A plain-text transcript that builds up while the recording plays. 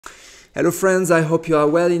Hello friends, I hope you are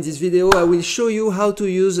well. In this video I will show you how to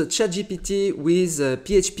use ChatGPT with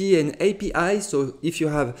PHP and API. So if you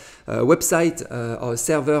have a website or a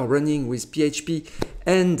server running with PHP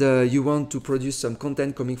and you want to produce some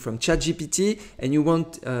content coming from ChatGPT and you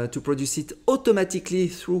want to produce it automatically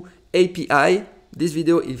through API, this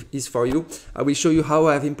video is for you. I will show you how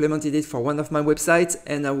I have implemented it for one of my websites,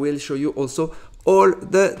 and I will show you also all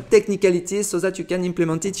the technicalities so that you can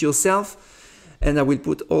implement it yourself. And I will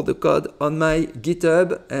put all the code on my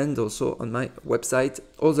GitHub and also on my website.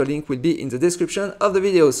 All the link will be in the description of the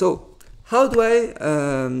video. So how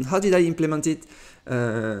did I implement it,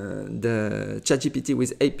 the ChatGPT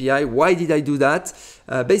with API? Why did I do that?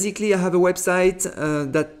 Basically, I have a website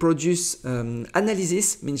that produces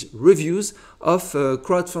analysis, means reviews of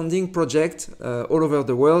crowdfunding projects all over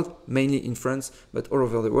the world, mainly in France, but all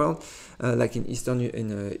over the world, like in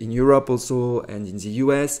in Europe also, and in the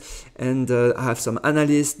US. And I have some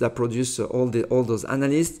analysts that produce all those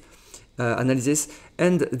analysis.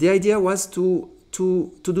 And the idea was to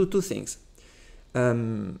do two things.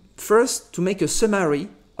 First, to make a summary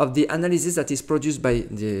of the analysis that is produced by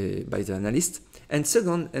the analyst, and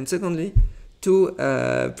secondly, to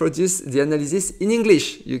produce the analysis in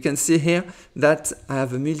English. You can see here that I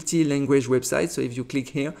have a multi-language website, so if you click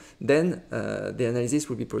here, then the analysis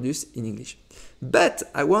will be produced in English. But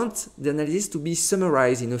I want the analysis to be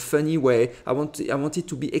summarized in a funny way. I want it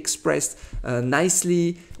to be expressed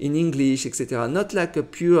nicely in English, etc. Not like a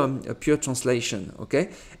pure translation. Okay,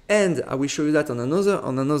 and I will show you that on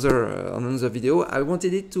another video. I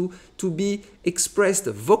wanted it to be expressed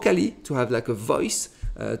vocally, to have like a voice.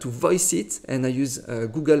 To voice it, and I use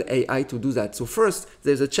Google AI to do that. So first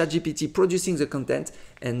there's a ChatGPT producing the content,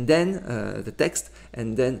 and then the text,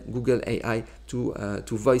 and then Google AI to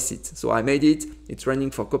voice it. So I made it. It's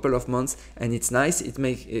running for a couple of months, and it's nice. It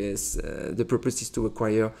makes the purpose is to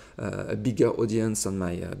acquire a bigger audience on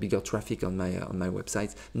my bigger traffic on my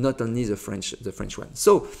website, not only the French one.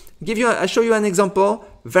 So I show you an example.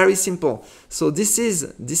 Very simple. So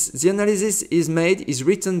the analysis is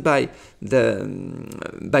written by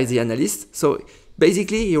the analyst. So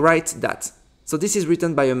basically he writes that. So this is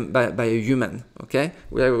written by a human. Okay,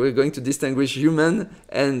 we're going to distinguish human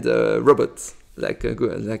and robot, like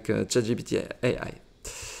ChatGPT AI.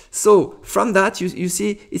 So from that you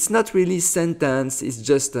see it's not really sentence. It's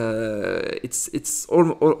just it's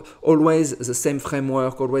always the same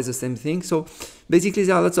framework, always the same thing. So basically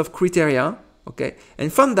there are lots of criteria. Okay,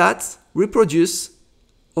 and from that reproduce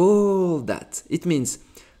all that. It means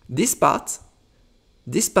this part,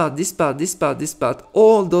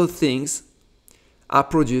 all those things are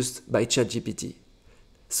produced by ChatGPT.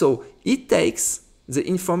 So it takes the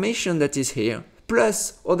information that is here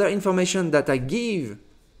plus other information that I give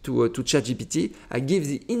to ChatGPT. I give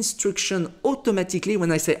the instruction automatically.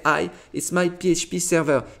 When I say it's my PHP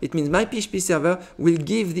server. It means my PHP server will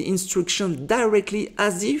give the instruction directly,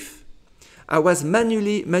 as if I was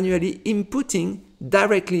manually inputting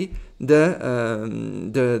directly the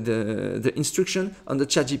instruction on the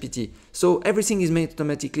ChatGPT. So everything is made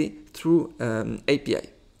automatically through API.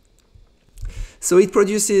 So it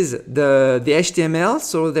produces the HTML.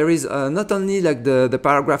 So there is not only like the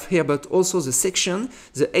paragraph here, but also the section,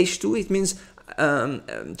 the H2. It means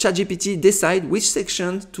ChatGPT decide which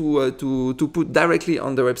section to put directly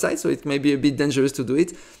on the website. So it may be a bit dangerous to do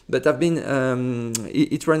it, but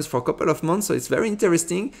it runs for a couple of months, so it's very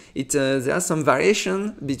interesting. There are some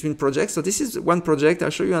variation between projects. So this is one project. I'll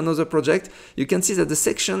show you another project. You can see that the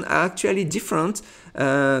sections are actually different.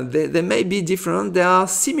 They may be different. They are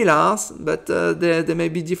similar, but they may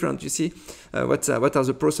be different. You see what are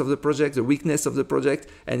the pros of the project, the weakness of the project,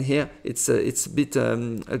 and here it's a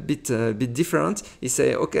bit different. You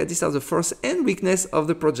say, okay, these are the force and weakness of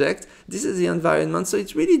the project. This is the environment. So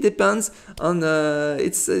it really depends on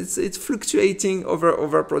it's fluctuating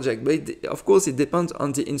over project, but of course it depends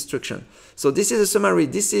on the instruction. So this is a summary.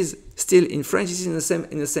 This is still in French. This is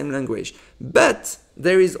in the same language, but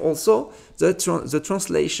there is also the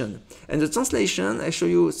translation. And the translation, I show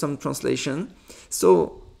you some translation.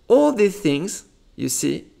 So all these things you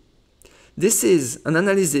see, this is an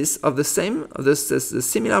analysis of the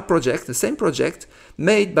similar project, the same project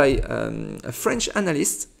made by a French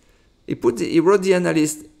analyst. He wrote the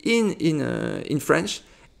analysis in French,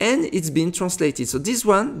 and it's been translated. So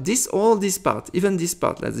all this part, even this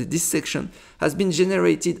part, like this section, has been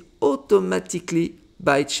generated automatically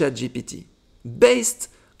by ChatGPT, based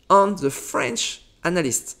on the French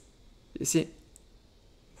analyst. You see?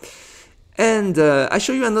 And I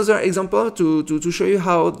show you another example to show you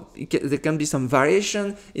how there can be some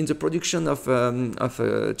variation in the production of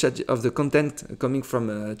the content coming from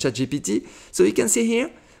ChatGPT. So you can see here,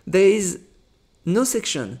 there is no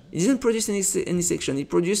section. It didn't produce any section. It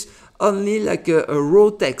produced only like a raw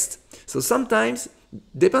text. So sometimes,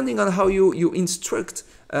 depending on how you instruct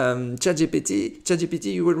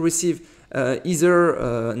ChatGPT, you will receive either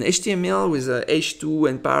an HTML with H2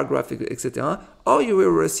 and paragraph, etc., or you will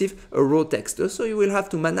receive a raw text. So you will have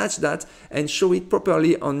to manage that and show it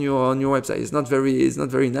properly on your website. It's not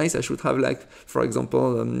very nice. I should have, like, for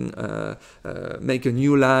example, make a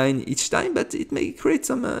new line each time, but it may create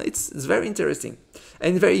some. It's very interesting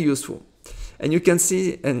and very useful. And you can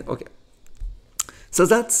see, and okay. So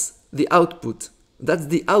that's the output. That's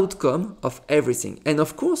the outcome of everything. And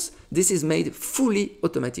of course, this is made fully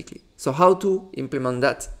automatically. So how to implement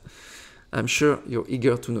that? I'm sure you're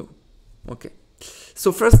eager to know. Okay.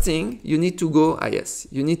 So first thing, you need to go,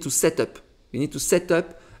 you need to set up. You need to set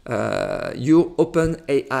up your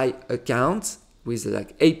OpenAI account with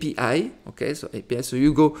like API. Okay, so API. So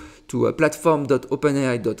you go to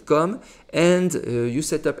platform.openai.com and you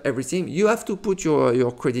set up everything. You have to put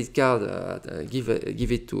your credit card, give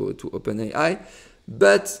it to OpenAI.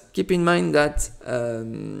 But keep in mind that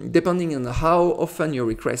depending on how often you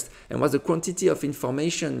request and what the quantity of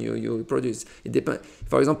information you produce, it depends.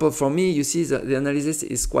 For example, for me, you see that the analysis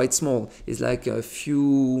is quite small. It's like a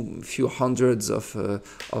few hundreds of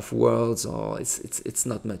words, or it's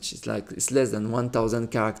not much. It's less than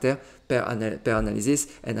 1,000 characters per analysis,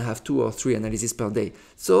 and I have 2 or 3 analyses per day.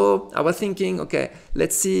 So I was thinking, okay,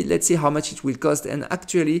 let's see how much it will cost. And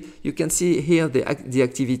actually, you can see here the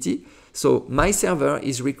activity. So my server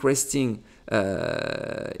is requesting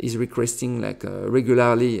like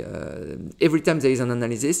regularly every time there is an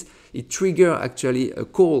analysis. It triggers actually a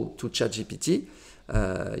call to ChatGPT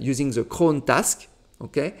using the cron task.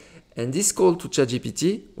 Okay, and this call to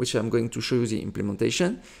ChatGPT, which I'm going to show you the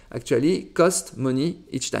implementation, actually costs money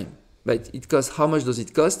each time. But it costs, how much does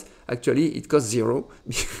it cost? Actually, it costs 0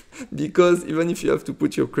 because even if you have to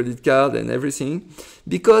put your credit card and everything,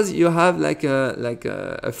 because you have like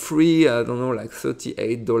a free, I don't know, like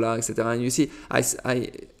 $38, etc. And you see, I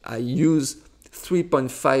use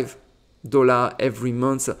 $3.5 every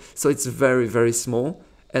month, so it's very, very small.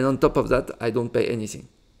 And on top of that, I don't pay anything.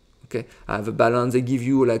 Okay, I have a balance. They give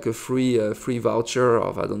you like a free voucher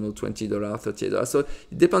of, I don't know, $20, $38. So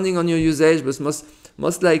depending on your usage, but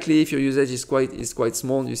most likely if your usage is quite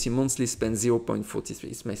small, you see monthly spend 0.43.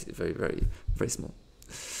 It's very, very, very small.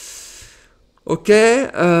 Okay,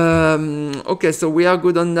 okay, so we are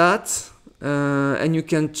good on that, and you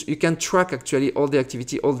can track actually all the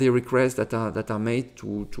activity, all the requests that are made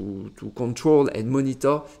to control and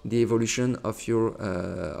monitor the evolution of your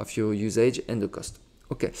usage and the cost.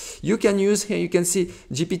 Okay, you can use here, you can see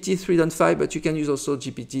GPT 3.5, but you can use also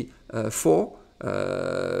GPT 4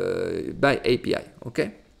 by API.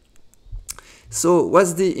 Okay, so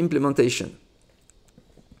what's the implementation?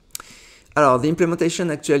 The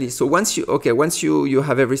implementation actually, so once you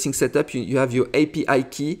have everything set up, you have your API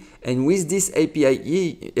key, and with this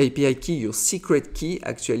API key, your secret key,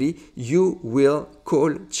 actually, you will call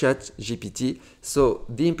ChatGPT. So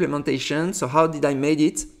the implementation, so how did I made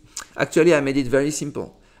it? Actually, I made it very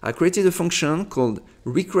simple. I created a function called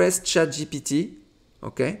request ChatGPT,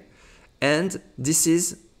 okay? And this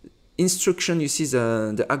is instruction. You see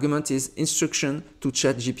the argument is instruction to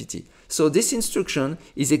ChatGPT. So this instruction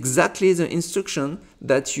is exactly the instruction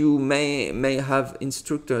that you may have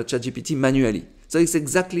instruct ChatGPT manually. So it's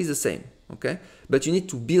exactly the same, okay? But you need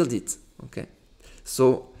to build it, okay?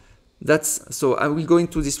 So I will go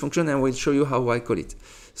into this function and I will show you how I call it.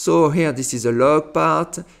 So here, this is a log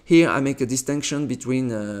part. Here, I make a distinction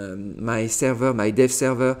between my server, my dev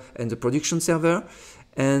server, and the production server.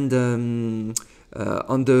 And on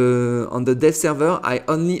the dev server, I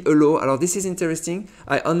only allow. This is interesting.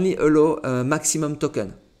 I only allow maximum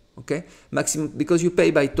token. Okay, maximum, because you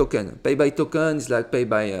pay by token. Pay by token is like pay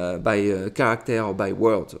by character or by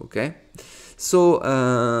word. Okay. So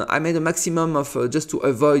I made a maximum of just to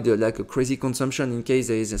avoid like a crazy consumption in case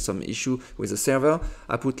there is some issue with the server.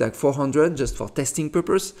 I put like 400 just for testing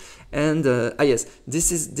purpose. And yes,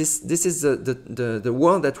 this is the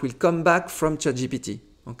word that will come back from ChatGPT.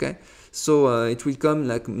 Okay, so it will come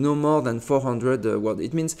like no more than 400 words.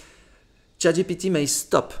 It means ChatGPT may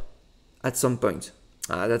stop at some point.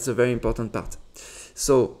 That's a very important part.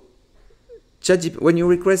 So when you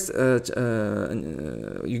request,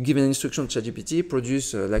 you give an instruction to ChatGPT,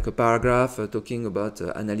 produce like a paragraph talking about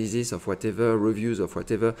analysis of whatever, reviews of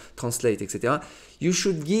whatever, translate, etc. You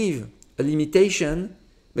should give a limitation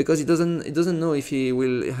because it doesn't know if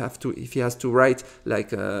he has to write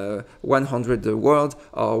like 100 words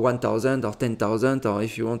or 1,000 or 10,000 or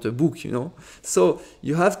if you want a book, you know. So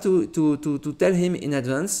you have to tell him in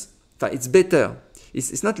advance. It's better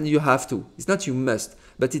It's not you have to, it's not you must,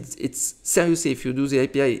 but it's seriously, if you do the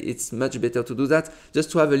API, it's much better to do that,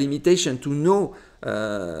 just to have a limitation, to know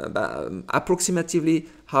approximately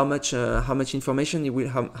how much information it will,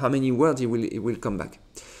 how many words it will come back.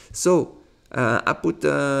 So I put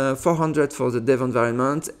 400 for the dev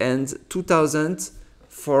environment and 2000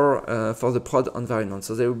 for the prod environment.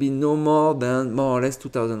 So there will be no more than more or less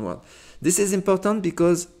 2000 words. This is important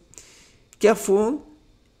because careful,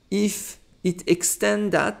 if it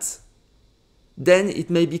extends that, then it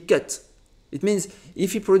may be cut. It means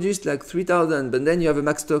if you produce like 3000, but then you have a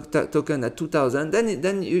max token at 2000, then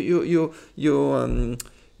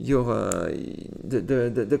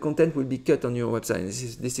the content will be cut on your website.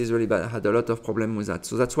 This is really bad. I had a lot of problem with that.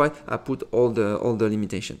 So that's why I put all the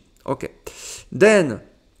limitation. Okay. Then,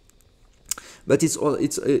 but it's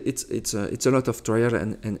a lot of trial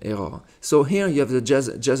and error. So here you have the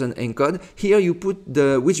JSON encode. Here you put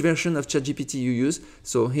which version of ChatGPT you use.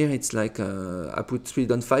 So here it's like I put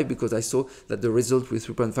 3.5 because I saw that the result with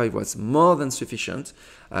 3.5 was more than sufficient.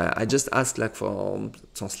 I just asked like for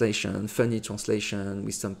translation, funny translation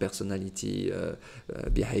with some personality,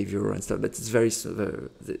 behavior and stuff. But it's very,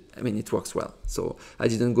 I mean, it works well. So I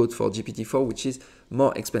didn't go for GPT-4, which is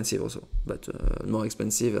more expensive also, but more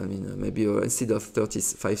expensive. I mean, maybe instead of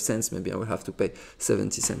 35 cents, maybe I will have to pay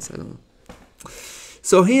 70 cents. I don't know.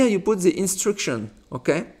 So here you put the instruction.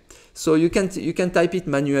 Okay, so you can type it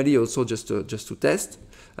manually also just to test.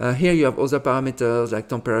 Here you have other parameters like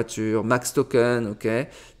temperature, max token, okay,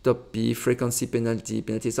 top P, frequency, penalty.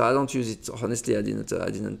 So I don't use it honestly. I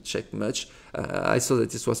didn't check much. I saw that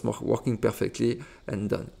this was working perfectly and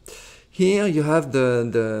done. Here you have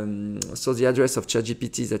the address of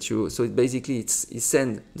ChatGPT that so it basically it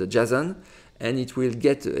sends the JSON and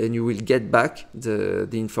you will get back the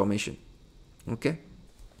information. Okay.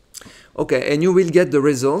 Okay, and you will get the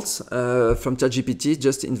results from ChatGPT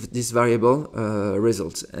just in this variable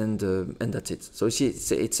results, and that's it. So you see,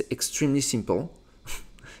 it's extremely simple.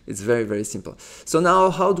 It's very, very simple. So now,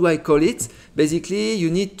 how do I call it? Basically,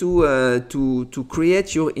 you need to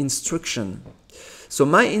create your instruction. So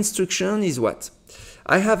my instruction is what?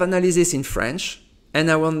 I have analysis in French, and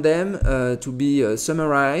I want them to be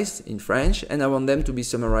summarized in French, and I want them to be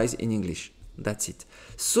summarized in English. That's it.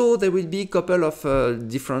 So there will be a couple of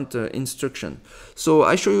different instructions. So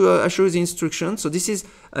I show you the instruction. So this is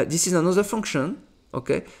another function,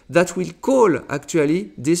 okay, that will call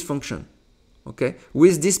actually this function, okay,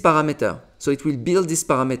 with this parameter. So it will build this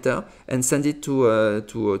parameter and send it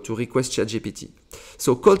to request ChatGPT.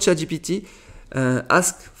 So call ChatGPT,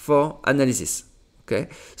 ask for analysis. Okay,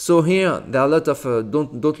 so here there are a lot of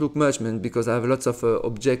don't look much, man, because I have lots of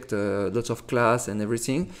object, lots of class and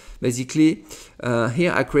everything. Basically,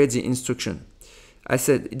 here I create the instruction. I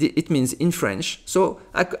said it means in French, so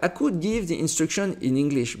I could give the instruction in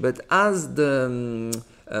English, but as the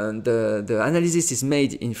analysis is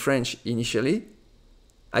made in French initially,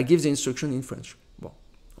 I give the instruction in French. Well,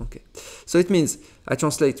 okay, so it means I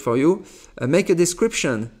translate for you. Make a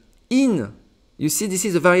description in. You see, this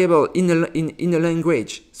is a variable in a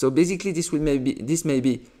language. So basically, this may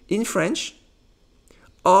be in French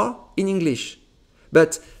or in English.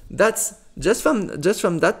 But that's just from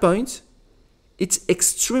that point, it's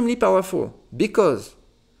extremely powerful because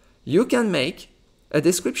you can make a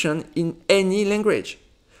description in any language.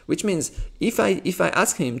 Which means if I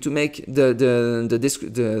ask him to make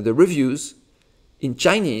the reviews in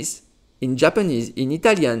Chinese, in Japanese, in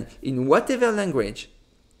Italian, in whatever language,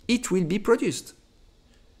 it will be produced.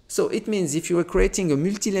 So it means if you are creating a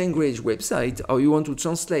multi-language website or you want to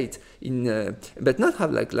translate in, but not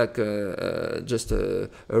have just a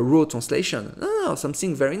raw translation. No,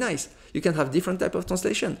 something very nice. You can have different type of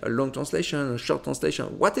translation, a long translation, a short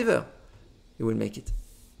translation, whatever. You will make it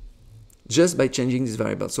just by changing this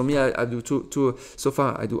variable. So me, I do so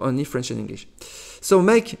far I do only French and English. So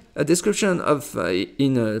make a description of for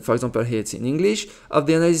example here it's in English, of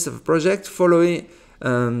the analysis of a project following.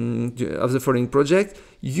 Of the following project,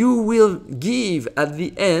 you will give at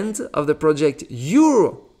the end of the project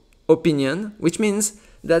your opinion, which means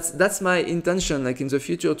that's my intention, like in the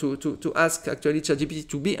future, to ask actually ChatGPT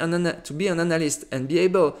to be an analyst and be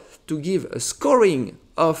able to give a scoring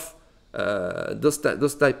of those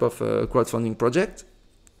type of crowdfunding project.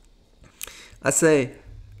 I say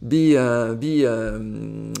be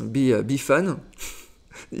fun.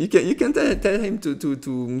 you can tell him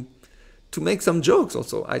to make some jokes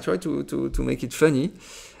also. I try to make it funny.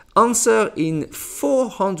 Answer in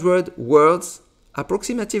 400 words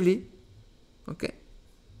approximately. Okay.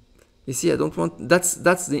 You see, I don't want that's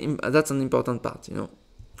an important part, you know.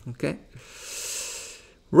 Okay.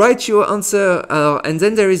 Write your answer, and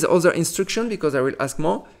then there is other instruction because I will ask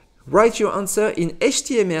more. Write your answer in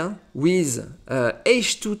HTML with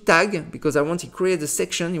h2 tag, because I want to create a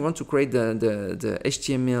section. You want to create the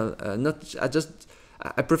HTML.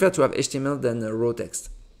 I prefer to have HTML than raw text.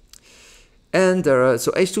 And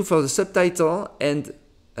so h2 for the subtitle and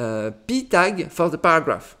p tag for the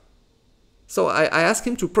paragraph. So I asked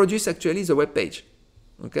him to produce actually the web page.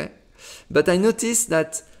 Okay, but I noticed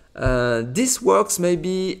that this works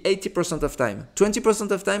maybe 80% of time.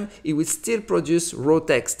 20% of time, it will still produce raw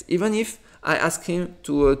text, even if I ask him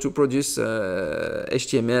to produce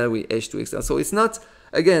HTML with h2 extra. So it's not,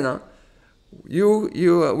 again, you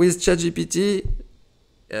with ChatGPT,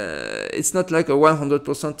 it's not like a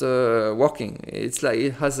 100% working. It's like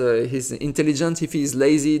it has his intelligence. If he is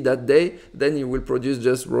lazy that day, then he will produce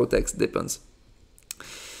just raw text. Depends.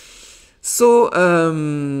 So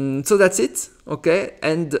so that's it. Okay,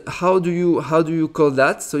 and how do you call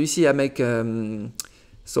that? So you see, I make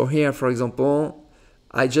so here, for example,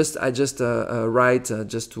 I just write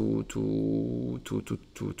just to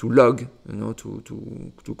log, you know,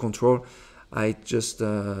 to control. I just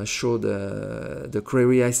show the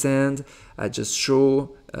query I send. I just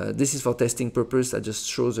show this is for testing purpose. I just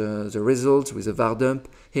show the results with a var dump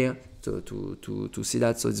here to see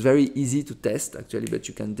that. So it's very easy to test actually, but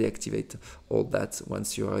you can deactivate all that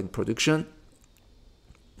once you are in production.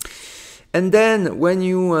 And then when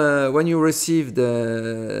you receive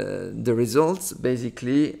the results,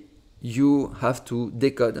 basically you have to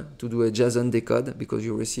decode, to do a JSON decode, because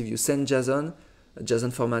you send JSON,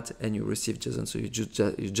 JSON format, and you receive JSON. So you just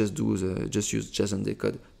use JSON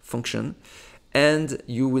decode function, and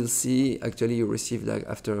you will see actually you receive, like,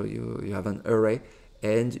 after you have an array,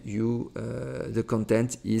 and the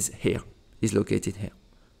content is located here.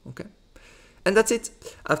 Okay. And that's it.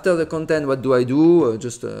 After the content, what do? I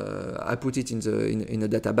put it in a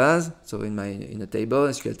database, so in a table,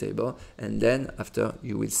 SQL table, and then after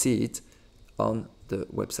you will see it on the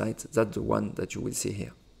website. That's the one that you will see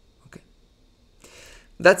here. Okay.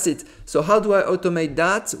 That's it. So how do I automate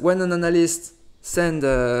that? When an analyst sends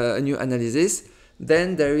a new analysis,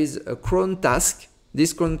 then there is a cron task.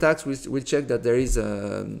 This cron task will check that there is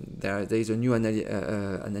a new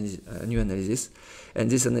analysis. And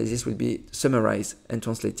this analysis will be summarized and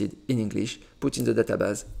translated in English, put in the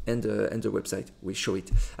database, and the website will show it.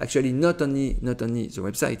 Actually, not only the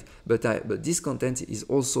website, but this content is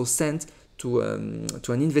also sent to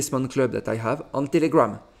an investment club that I have on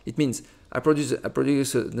Telegram. It means I produce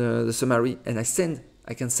the summary, and I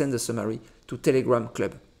can send the summary to Telegram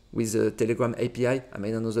club with a Telegram API. I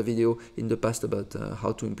made another video in the past about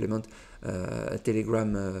how to implement a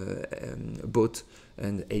Telegram bot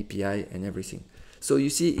and API and everything. So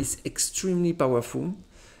you see, it's extremely powerful,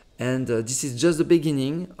 and this is just the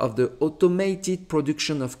beginning of the automated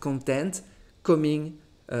production of content coming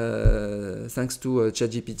thanks to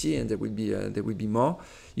ChatGPT, and there will be more.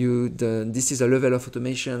 This is a level of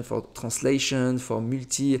automation for translation, for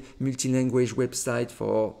multi-language website.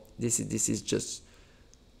 For this is just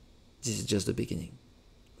the beginning.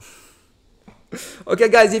 Okay,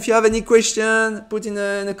 guys, if you have any question, put in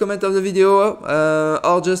a comment of the video,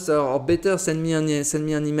 or better, send me an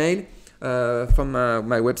email from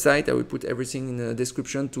my website. I will put everything in the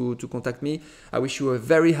description to contact me. I wish you a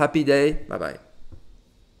very happy day. Bye bye.